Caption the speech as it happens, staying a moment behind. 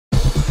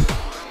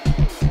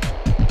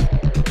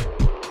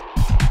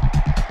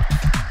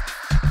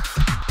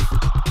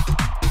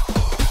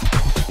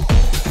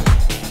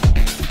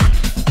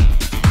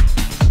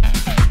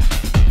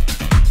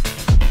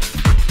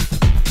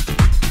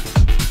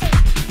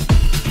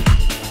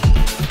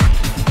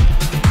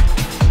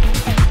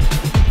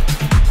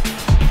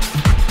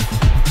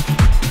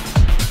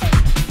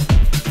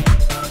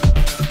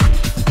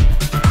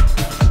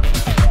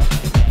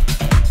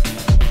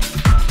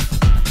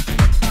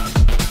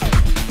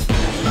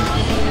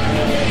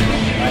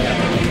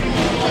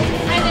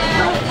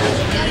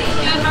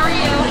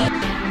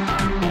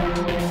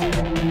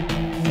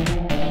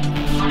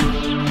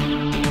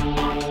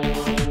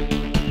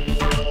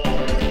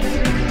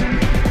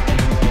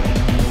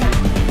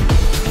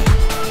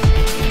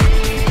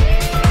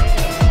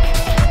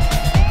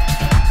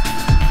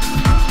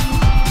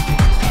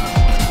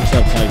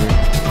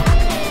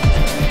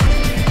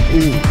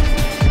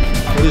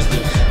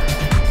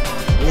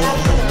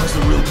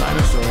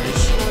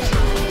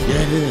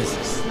Yeah, it is.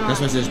 That's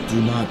why it says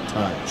do not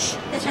touch.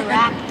 That's a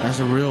raptor. That's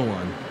a real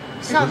one.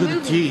 It's not Look moving.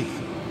 at the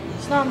teeth.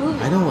 It's not moving.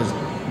 I know it's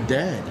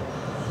dead.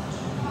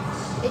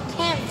 It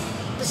can't.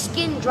 The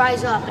skin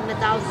dries up in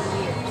 1,000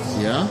 years.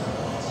 Yeah?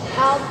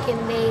 How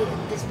can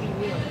this be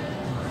real?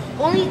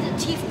 Only the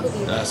teeth could be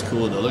real. That's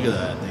cool though. Look at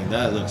that thing.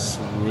 That looks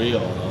real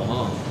though,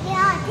 huh?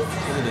 Yeah, Look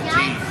at the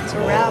teeth. it's a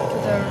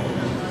raptor.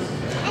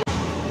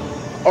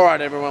 All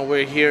right, everyone.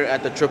 We're here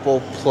at the Triple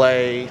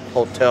Play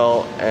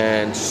Hotel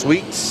and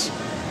Suites,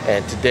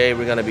 and today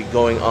we're going to be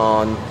going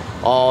on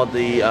all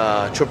the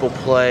Triple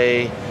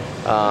Play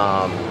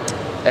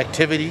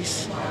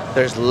activities.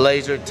 There's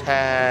laser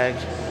tag,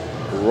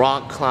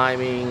 rock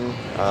climbing,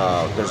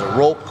 there's a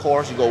rope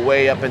course. You go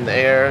way up in the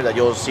air that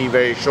you'll see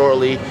very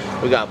shortly.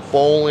 We got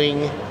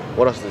bowling.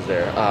 What else is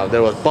there?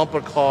 There was bumper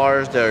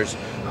cars, there's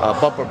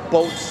bumper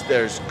boats,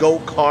 there's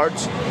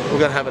go-karts. We're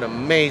gonna have an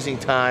amazing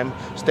time.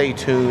 Stay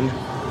tuned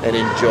and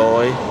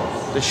enjoy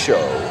the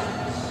show.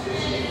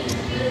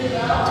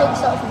 Take a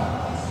selfie.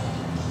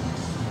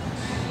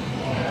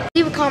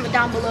 Leave a comment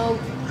down below.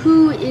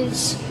 Who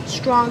is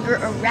stronger,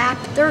 a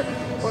raptor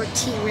or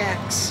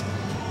T-Rex?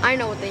 I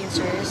know what the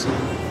answer is.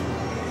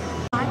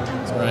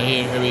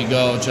 Right here we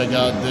go. Check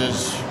out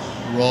this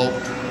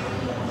rope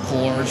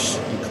course.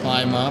 You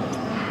climb up.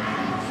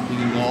 You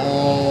can go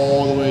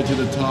all the way to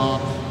the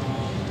top.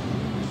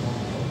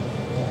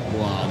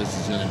 Wow, this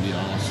is gonna be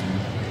awesome.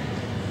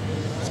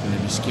 It's gonna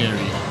be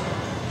scary.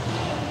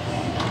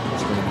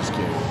 It's gonna be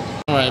scary.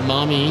 All right,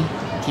 Mommy,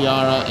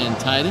 Tiara, and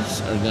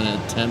Titus are gonna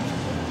attempt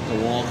the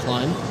wall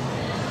climb.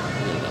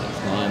 They're gonna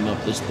climb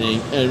up this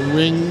thing and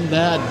ring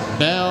that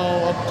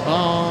bell up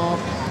top.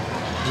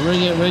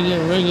 Ring it, ring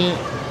it, ring it.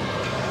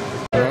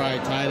 All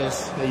right,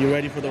 Titus, are you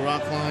ready for the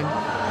rock climb?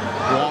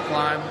 Wall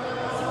climb?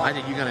 I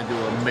think you're gonna do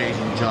an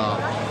amazing job.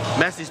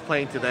 Messi's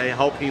playing today. I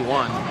hope he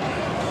won.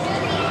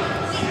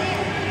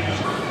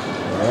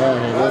 All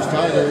right, here goes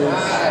Titus.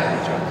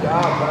 Good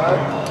job, bud.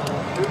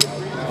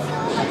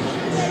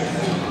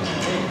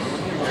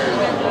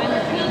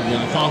 He's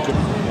gonna conquer. All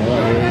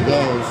right, here he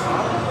goes.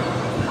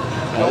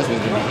 Oh, this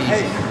one's gonna be easy.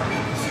 Hey,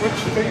 switch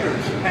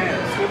fingers,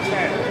 hands, switch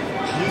hands.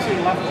 Use your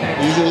left hand.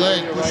 Use your leg,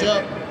 push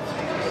up.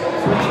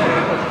 Switch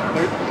hands.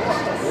 There you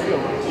go.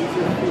 Use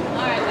your feet.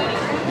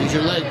 Use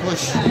your leg,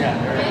 push. Yeah,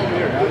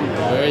 there you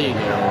go. There you go.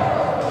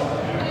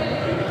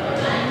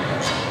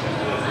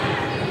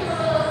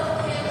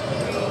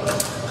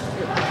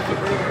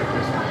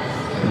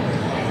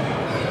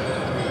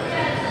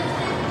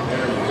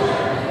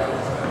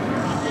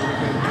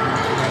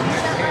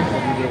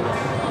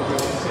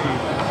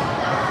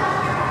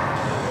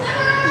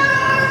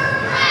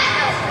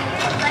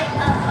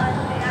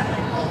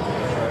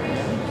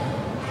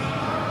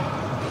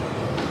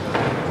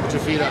 Put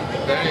your feet up.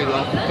 There you go.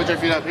 Put your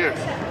feet up here.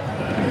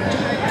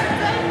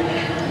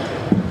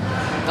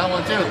 That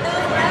one too.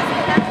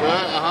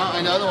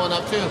 And the other one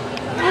up too.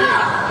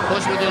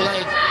 Push with your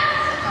leg.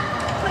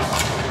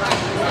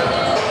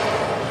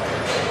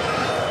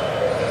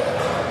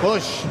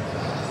 Push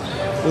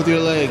with your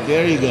leg.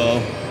 There you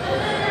go.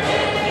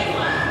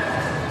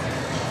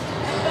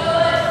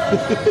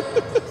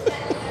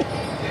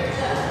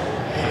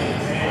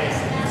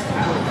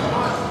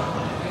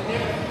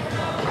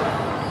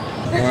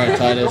 All right,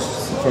 Titus,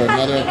 for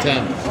another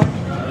attempt.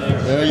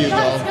 There you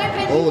go.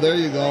 Oh, there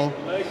you go.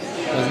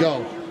 Let's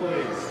go.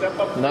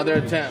 Another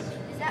attempt.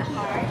 Is that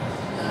hard?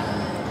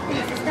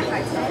 Is this the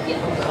hard side?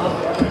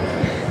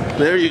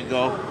 There you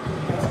go.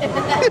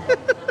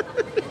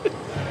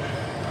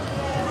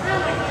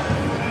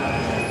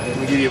 Let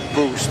me give you a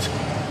boost.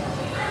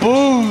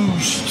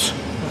 Boost!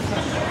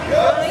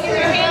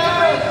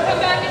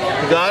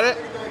 You got it?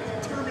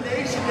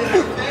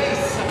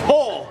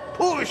 Pull!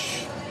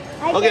 Push!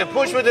 Okay,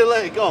 push with your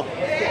leg. Go.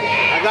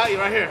 I got you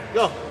right here.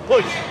 Go.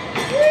 Push.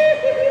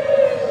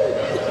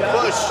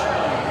 Push.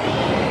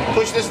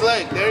 Push this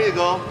leg. There you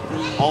go.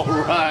 All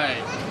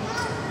right.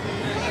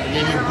 I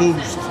gave you a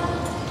boost.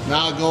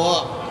 Now go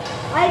up.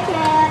 I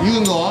can. You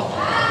can go up.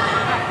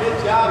 Good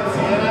job,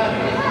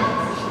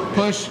 Sienna.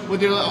 Push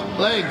with your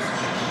legs.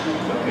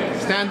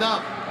 Stand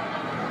up.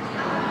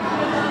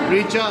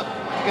 Reach up.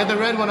 Get the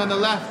red one on the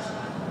left.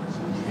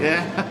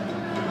 Yeah.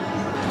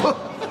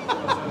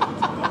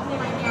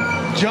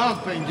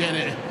 Jump and get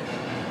it.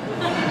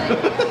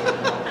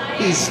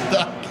 He's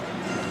stuck.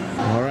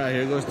 All right,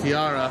 here goes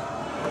Tiara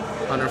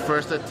on her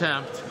first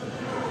attempt.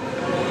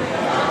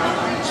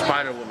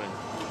 Spider Woman.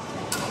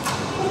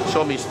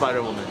 Show me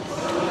Spider Woman.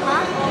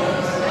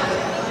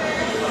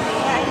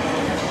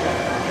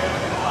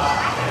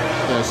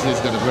 Yeah, she's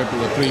gonna grip it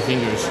with 3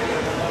 fingers.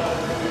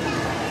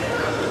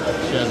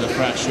 She has a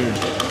fractured.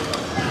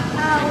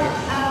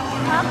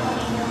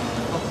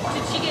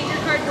 Did she get your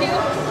card too?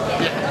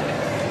 Yeah.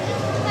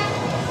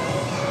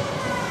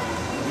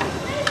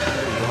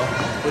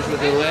 Push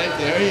with your leg.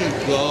 There you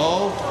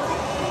go.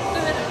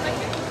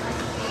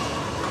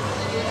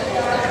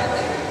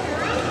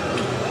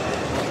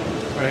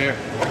 Right here.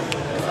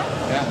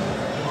 Yeah.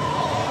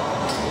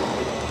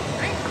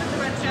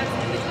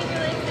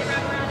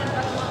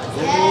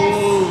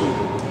 Ooh.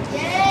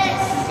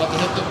 Yes. Up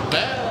with the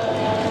bell.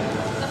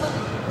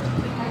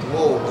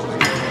 Whoa.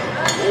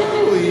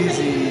 Oh,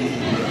 easy.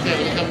 Okay,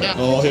 when you come down.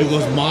 Oh, here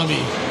goes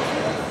mommy.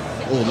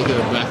 Oh, look at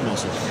her back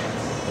muscles.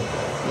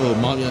 Oh,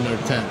 mommy on her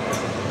tent.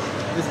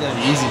 This is gonna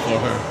be easy for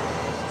her.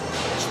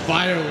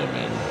 Spider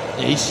Woman.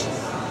 Ace.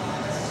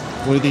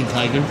 What do you think,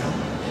 Tiger?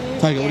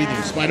 Tiger, what do you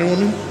think? Spider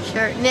Woman?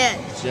 Sure.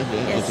 Yes. Yes.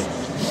 Okay.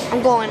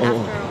 I'm going Oh, after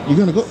her. you're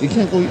gonna go? You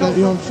can't go. You got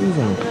your own shoes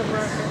on.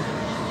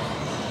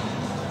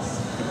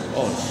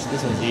 Oh,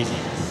 this one's easy.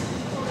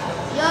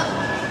 Yup.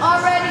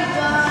 Already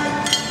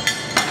done.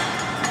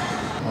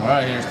 All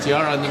right, here's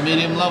Tiara on the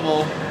medium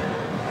level.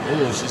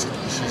 Oh, she's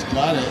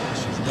got it.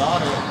 She's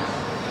got it.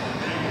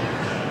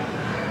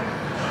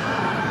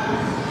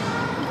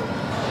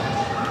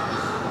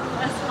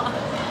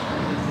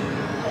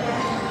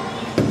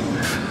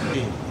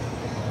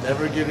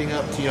 Never giving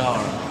up,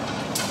 Tiara.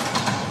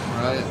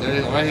 Right there,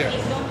 you go. Right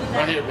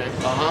here, babe.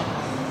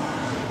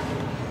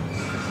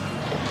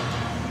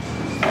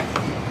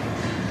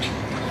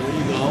 There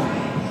you go.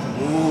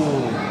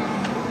 Ooh.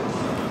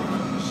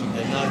 She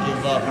did not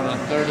give up on a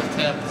third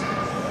attempt.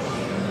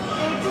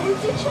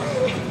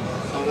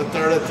 On the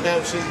third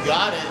attempt, she's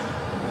got it.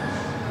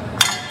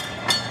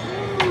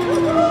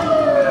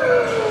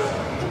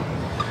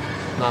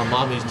 Now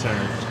mommy's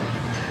turn.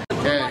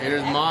 Okay,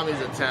 here's mommy's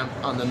attempt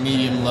on the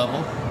medium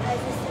level.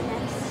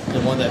 The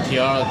one that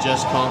Tiara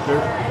just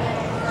conquered.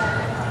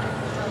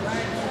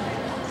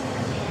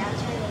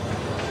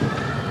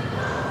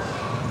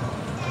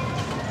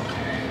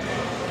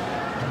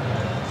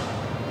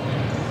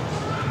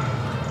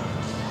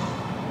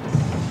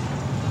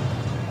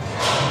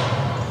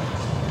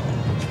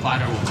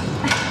 Spider Woman.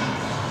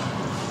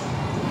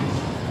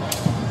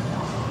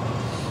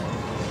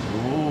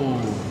 Ooh,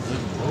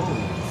 good move.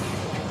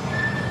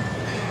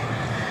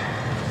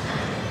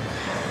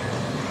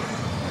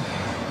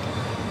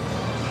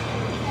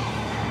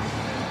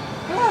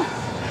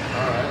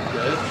 Alright,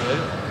 good.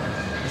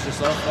 Push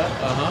yourself up.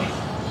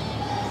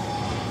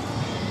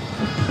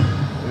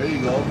 There you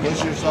go. Push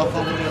yourself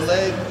up with your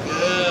leg.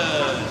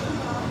 Good.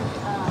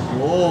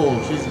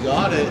 Whoa, she's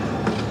got it.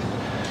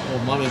 Oh,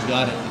 mommy's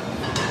got it.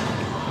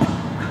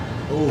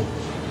 Oh,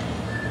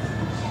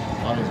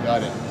 mommy's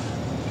got it.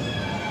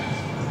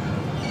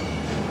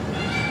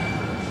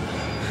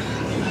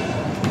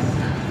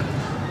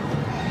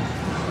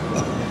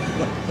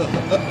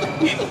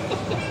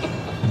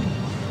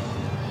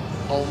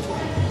 Oh,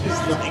 she's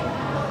like,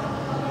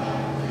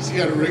 she's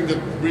got to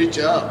reach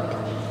up.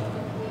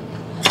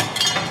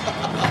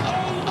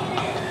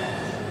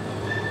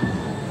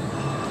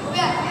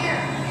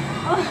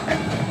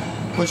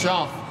 Push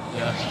off.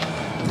 Yeah.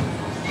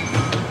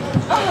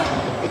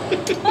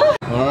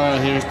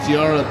 Alright, here's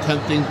Tiara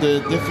attempting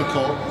the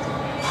difficult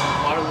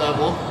hard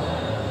level.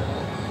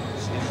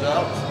 She's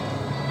up.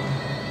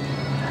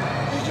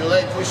 Use your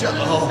leg, push up.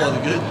 Oh,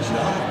 good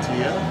job,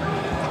 Tia.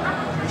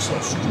 You're so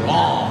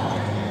strong.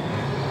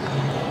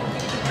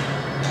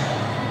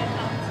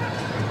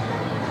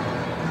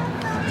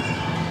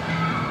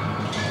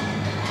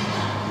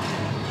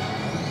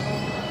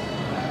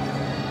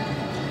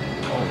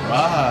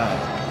 Alright.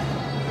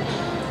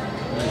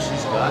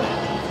 She's got it.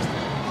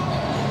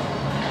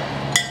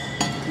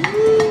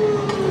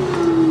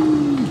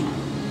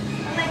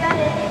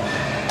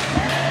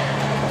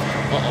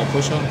 Uh-oh,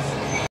 push off.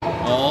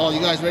 Oh,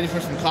 you guys ready for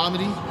some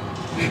comedy?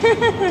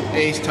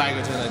 Ace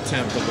Tiger's gonna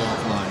attempt to go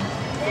offline.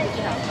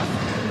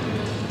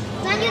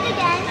 Can I do it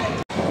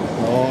again?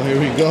 Oh, here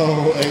we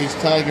go, Ace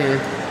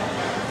Tiger.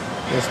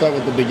 Let's start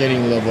with the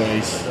beginning level,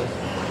 Ace.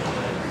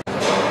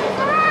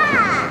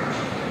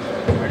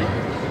 Ready?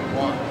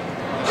 One.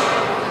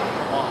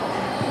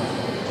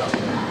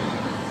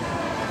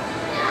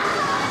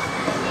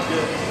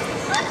 Good.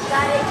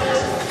 Got it,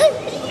 Ace.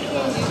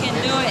 You can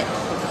do it.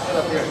 Get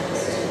up here.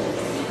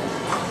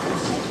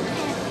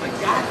 I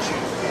got you.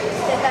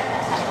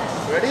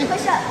 Ready?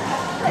 Push up.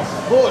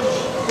 Push.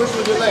 Push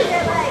with your leg.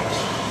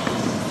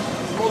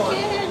 One,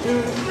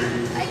 two, three.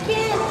 I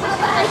can't.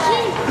 Papa, I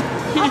can't.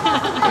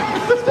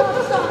 Stop.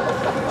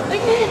 I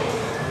can't.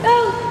 Go.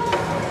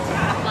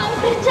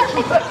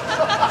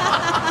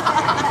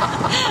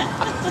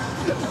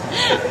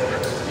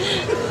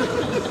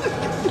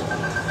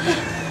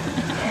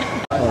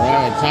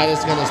 Alright,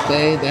 Titus gonna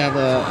stay. They have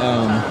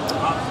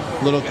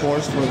a little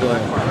course for the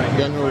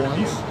younger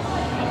ones.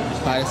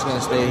 Titus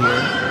gonna stay here.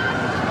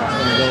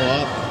 Gonna go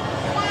up.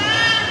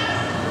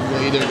 Go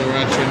either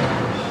direction.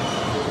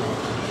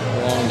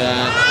 Along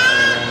that,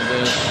 along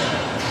this.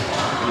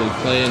 They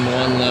play in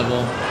one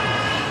level.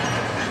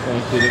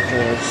 Going through the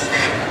course.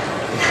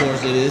 Of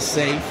course, it is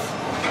safe.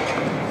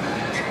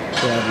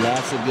 They have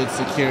lots of good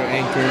secure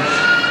anchors.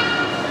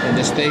 And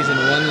it stays in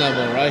one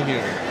level right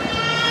here.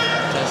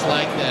 Just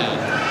like that.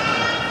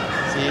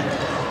 See?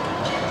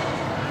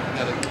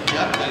 Gotta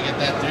get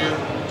that through.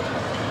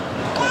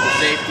 The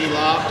safety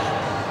lock.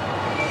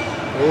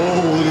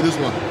 Oh, look at this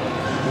one.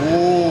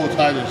 Oh,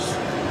 Titus.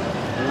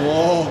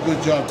 Whoa,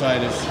 good job,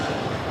 Titus.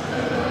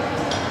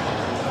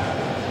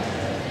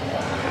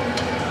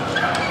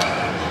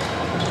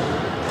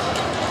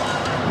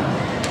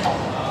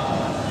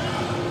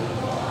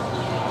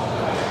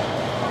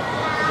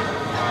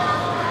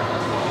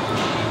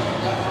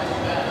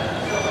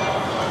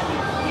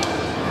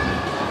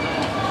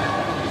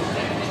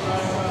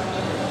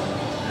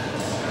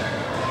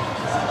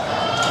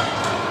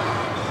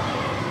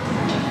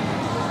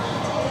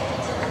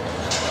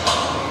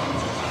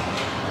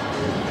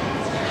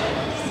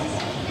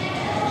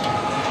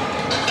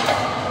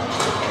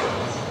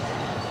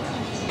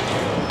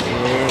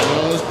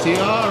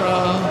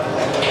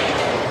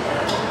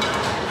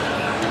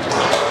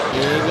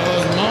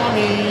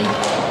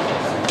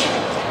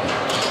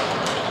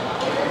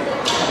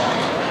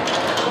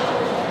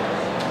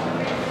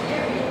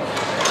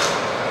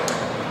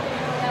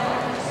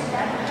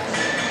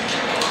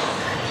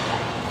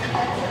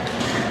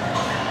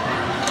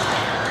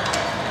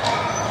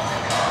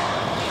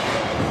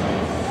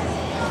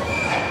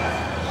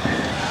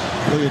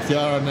 Look at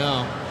Tiara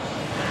now.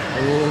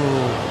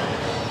 Ooh.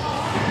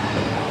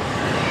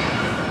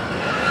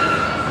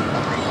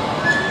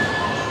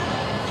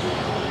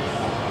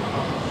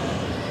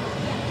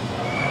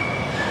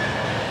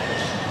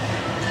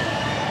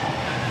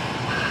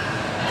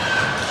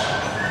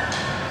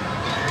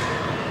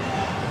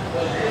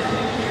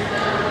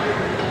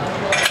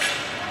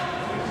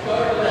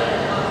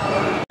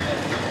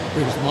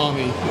 Here's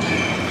mommy.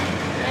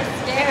 That's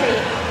scary.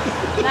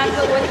 Not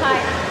good with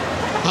height.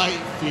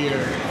 Height fear.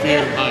 Fear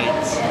of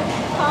heights.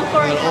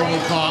 Conquering Gonna height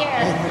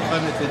fear.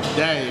 overcome it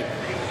today.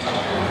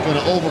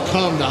 Gonna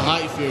overcome the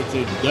height fear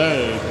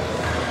today.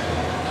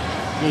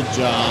 Good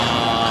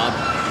job.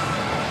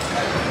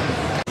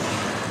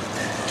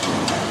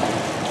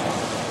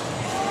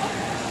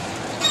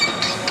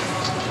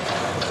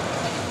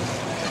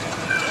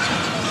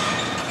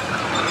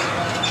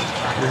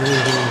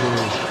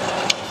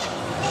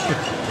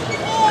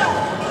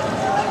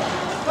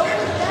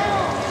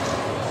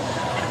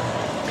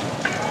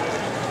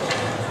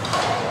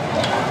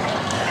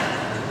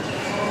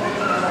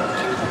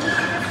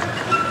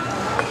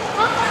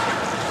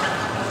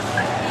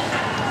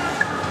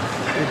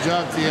 Good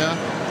job, Tia.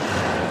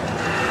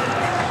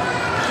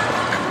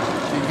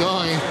 Keep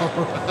going.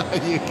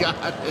 Alright, you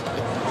got it.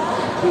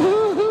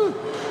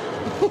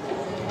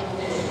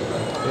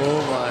 Oh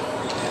my.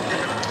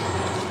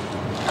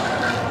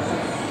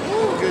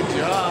 Ooh, good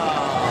job.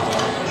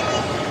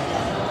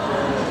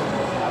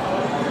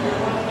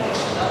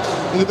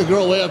 Look at the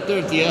girl way up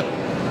there, Tia.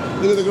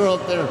 Look at the girl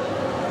up there.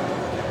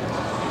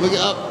 Look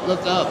up,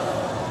 look up.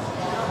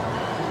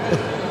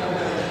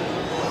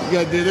 You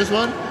gotta do this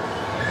one?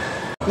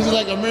 This is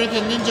like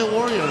American Ninja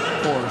Warrior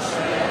course.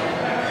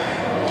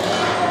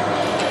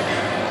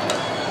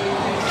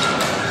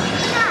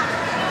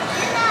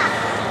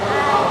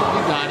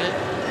 You got it.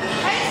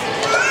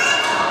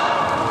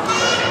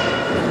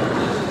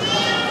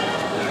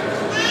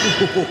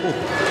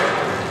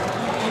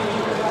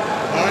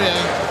 Aria.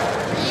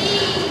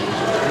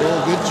 Oh,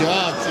 good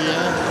job, Tia.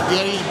 You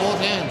gotta use both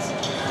hands.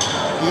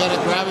 You gotta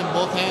grab in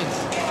both hands.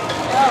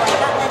 Oh, I'm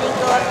not letting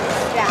go of the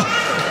strap.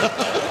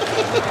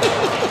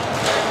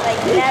 Like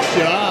Good that.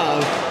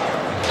 job.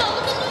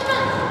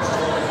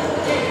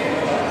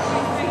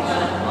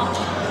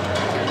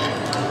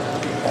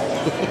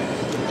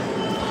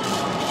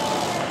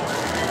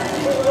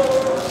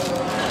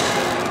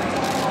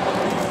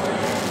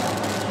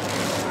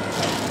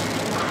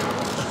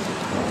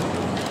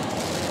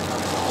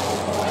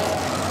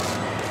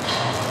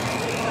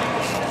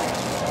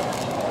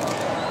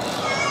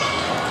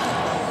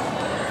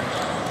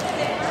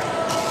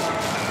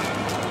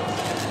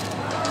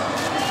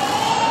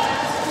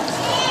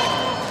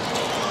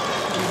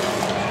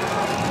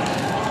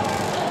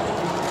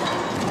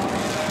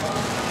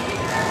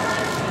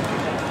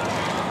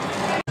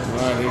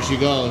 Here she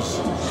goes.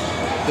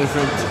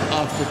 Different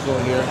obstacle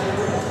here.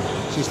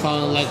 She's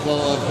finally let go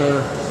of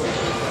her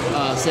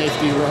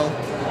safety rope.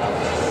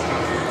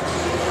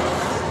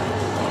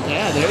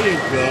 Yeah, there you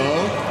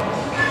go.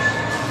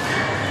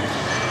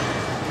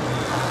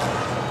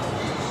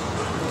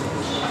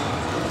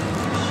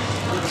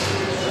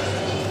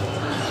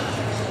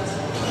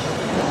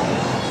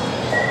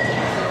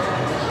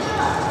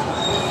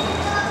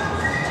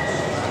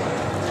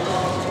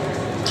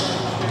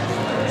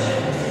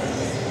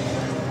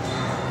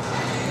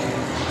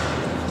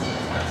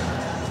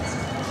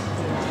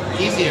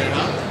 Easier,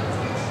 huh?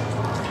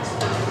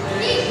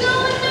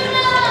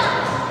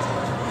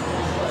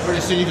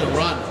 Pretty soon you can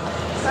run.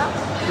 Huh?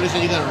 Pretty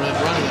soon you got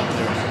running up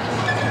there.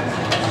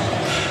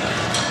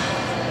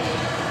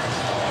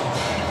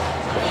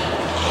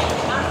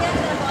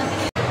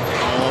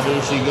 Oh,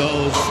 there she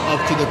goes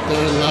up to the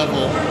 3rd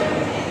level.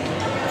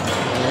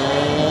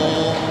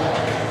 Oh.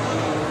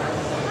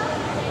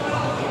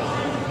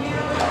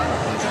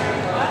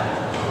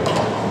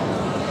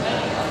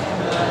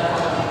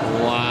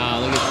 Wow,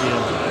 look at you.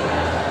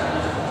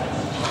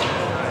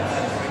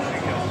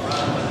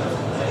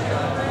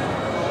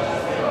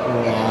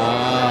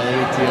 Wow, look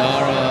at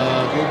Tiara.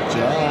 Good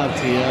job,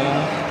 Tia.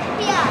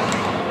 Yeah,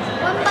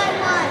 one by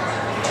one.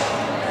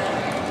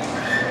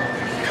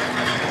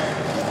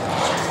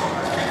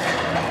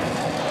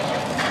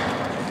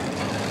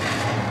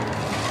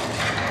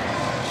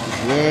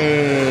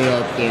 Way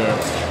up there.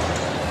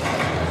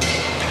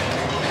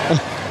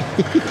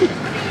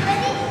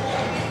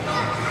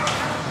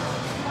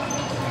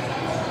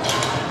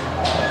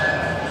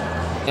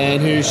 And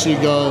here she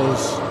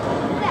goes.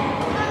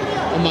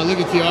 Oh my, look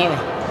at Tiara.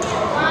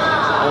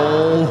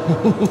 Oh.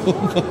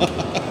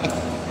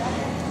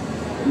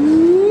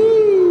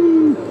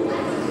 Woo.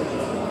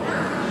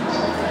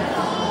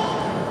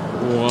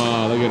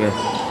 Wow, look at her.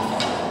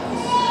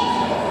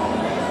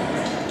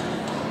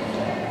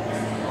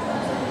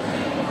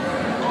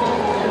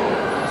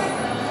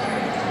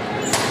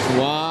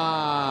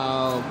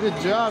 Wow, good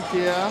job,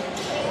 Tia.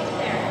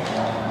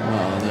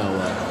 Oh, now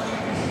what?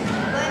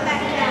 Going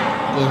back down.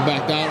 Going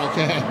back down,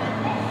 okay.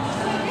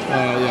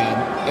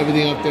 Yeah,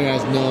 everything up there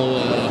has no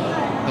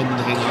nothing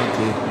to hang on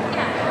to.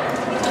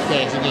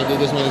 Okay, so you're gonna do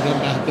this one and come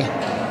back down.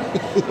 All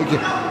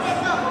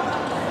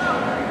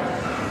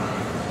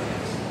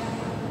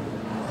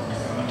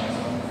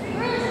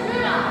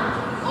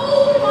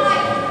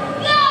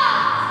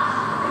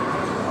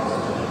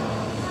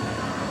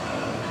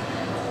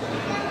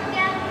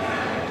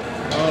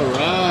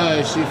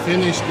right, she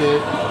finished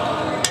it.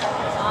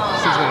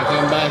 She's gonna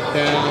come back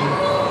down.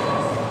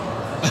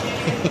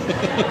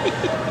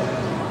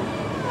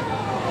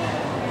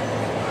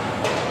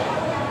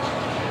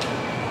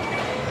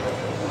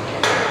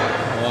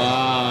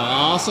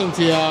 Wow, awesome,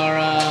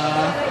 Tiara.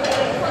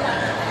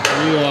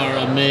 You are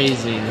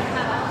amazing.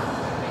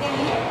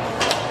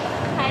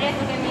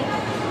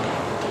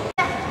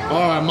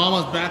 All right,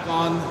 Mama's back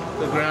on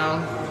the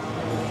ground.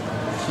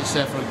 She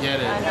said, forget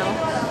it. I know.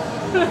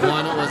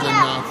 One was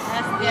enough.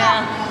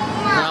 Yeah.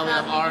 Now we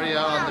have Aria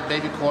on the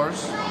baby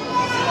course. Let's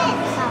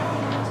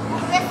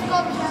go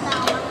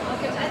now.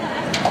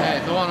 Hey,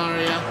 go on,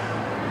 Aria.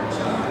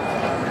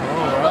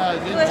 All right,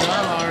 good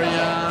job,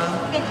 Aria.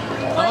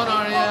 Come on,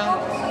 Aria.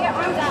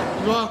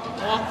 Go on,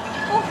 walk.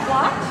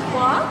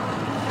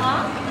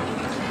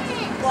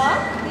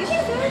 Walk. You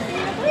can do it.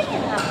 You're doing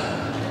it now.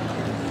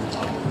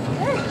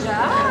 Good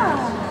job.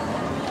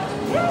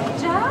 Good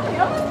job.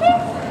 You're almost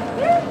there.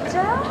 Good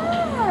job.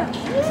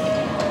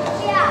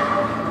 Yeah.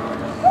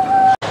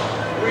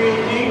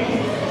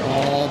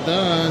 All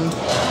done.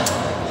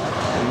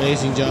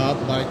 Amazing job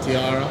by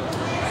Tiara.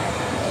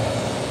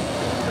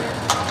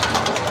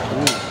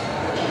 Ooh.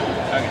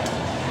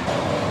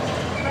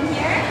 From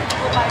here,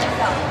 go by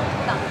yourself.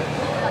 Come.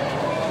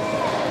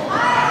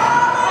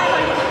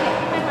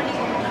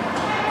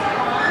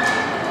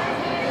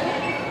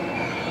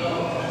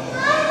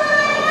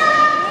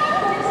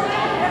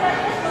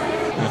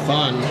 Have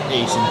fun,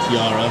 Ace and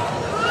Tiara.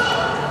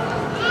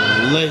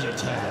 Laser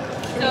tag.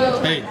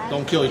 Hey,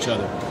 don't kill each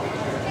other.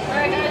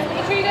 Alright guys,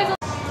 make sure you guys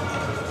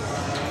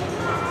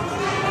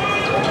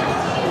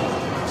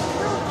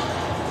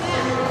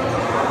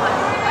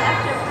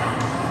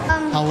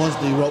How was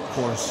the rope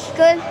course?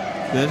 Good.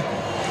 Good?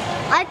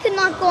 I could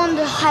not go on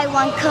the high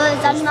one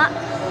because I'm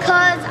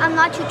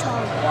not too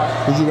tall.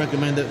 Would you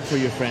recommend it for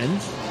your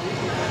friends?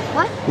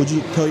 What? Would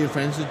you tell your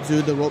friends to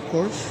do the rope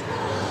course?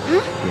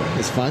 Yeah,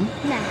 it's fun?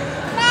 Nah.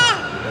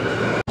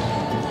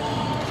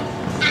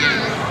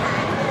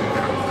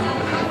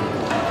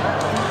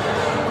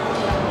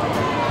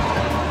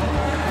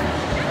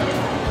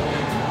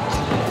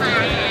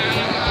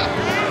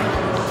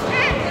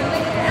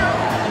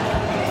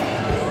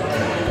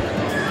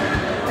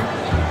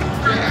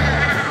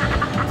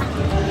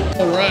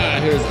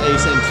 Alright, here's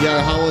Ace and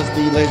Tiara. How was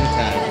the laser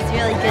tag? It's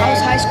really good. I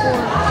was high school.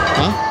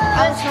 Huh?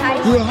 I was high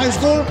You were a high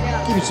score?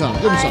 Give me some.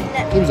 Give me some.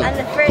 Give me some. On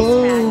the first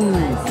Boom.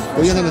 match.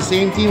 Were you guys on the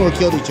same team or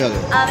killed each other?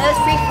 It was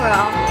free for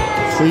all.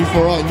 Free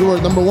for all. You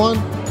were number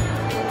one?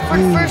 For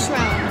the first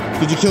round.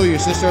 Did you kill your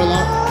sister a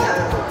lot?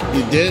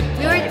 You did?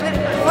 We were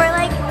for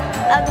like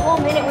a whole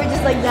minute. We're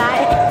just like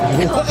that.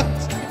 What?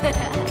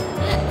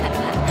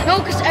 No,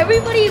 because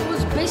everybody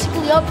was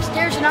basically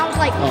upstairs, and I was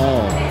like,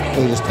 Oh, so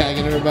you're just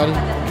tagging everybody?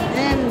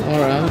 and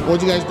Alright.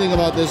 What'd you guys think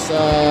about this?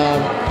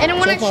 and then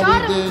when so I far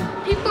shot we him,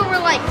 people were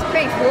like,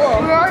 Pretty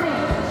cool.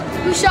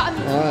 who shot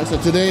me? Alright, so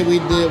today we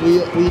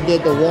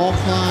did the wall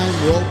climb,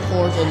 rope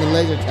course, and the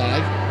laser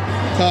tag.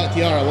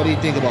 Tiara, what do you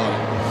think about it?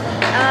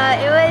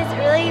 It was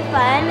really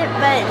fun,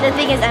 but the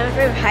thing is, I'm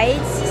afraid of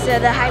heights. So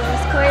the high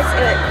risk course,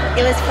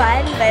 it was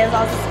fun, but it was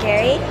also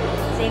scary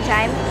at the same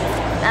time.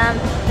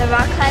 The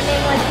rock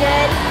climbing was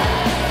good,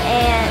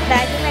 but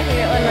I think my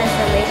favorite one was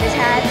the laser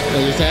tag.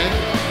 Laser tag?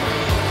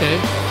 Okay.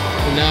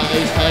 And now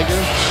Ace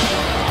Tiger.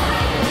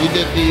 You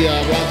did the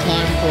rock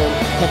climb for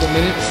a couple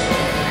minutes,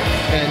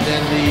 and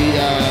then the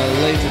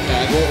laser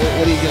tag.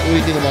 What do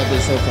you think about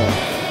this so far?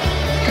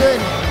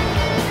 Good.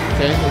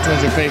 Okay. Which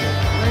one's your favorite?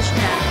 Laser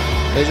tag.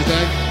 Laser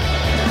tag?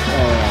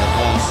 Alright,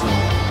 awesome.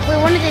 Wait,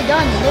 when are they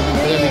done? What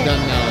have we done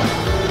now?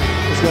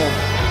 Let's go.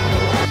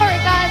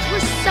 Alright guys,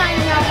 we're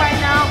signing out right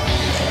now.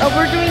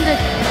 We're doing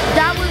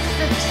that was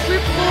the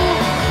Triple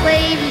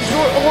Play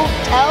Resort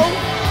Hotel.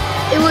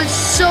 It was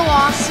so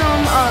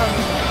awesome.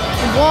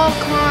 The wall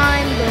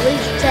climb, the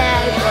laser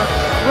tag, the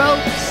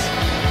ropes.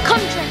 Come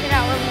check it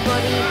out,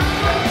 everybody.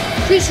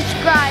 Please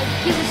subscribe,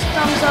 give us a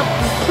thumbs up,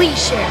 and please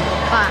share.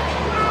 Bye.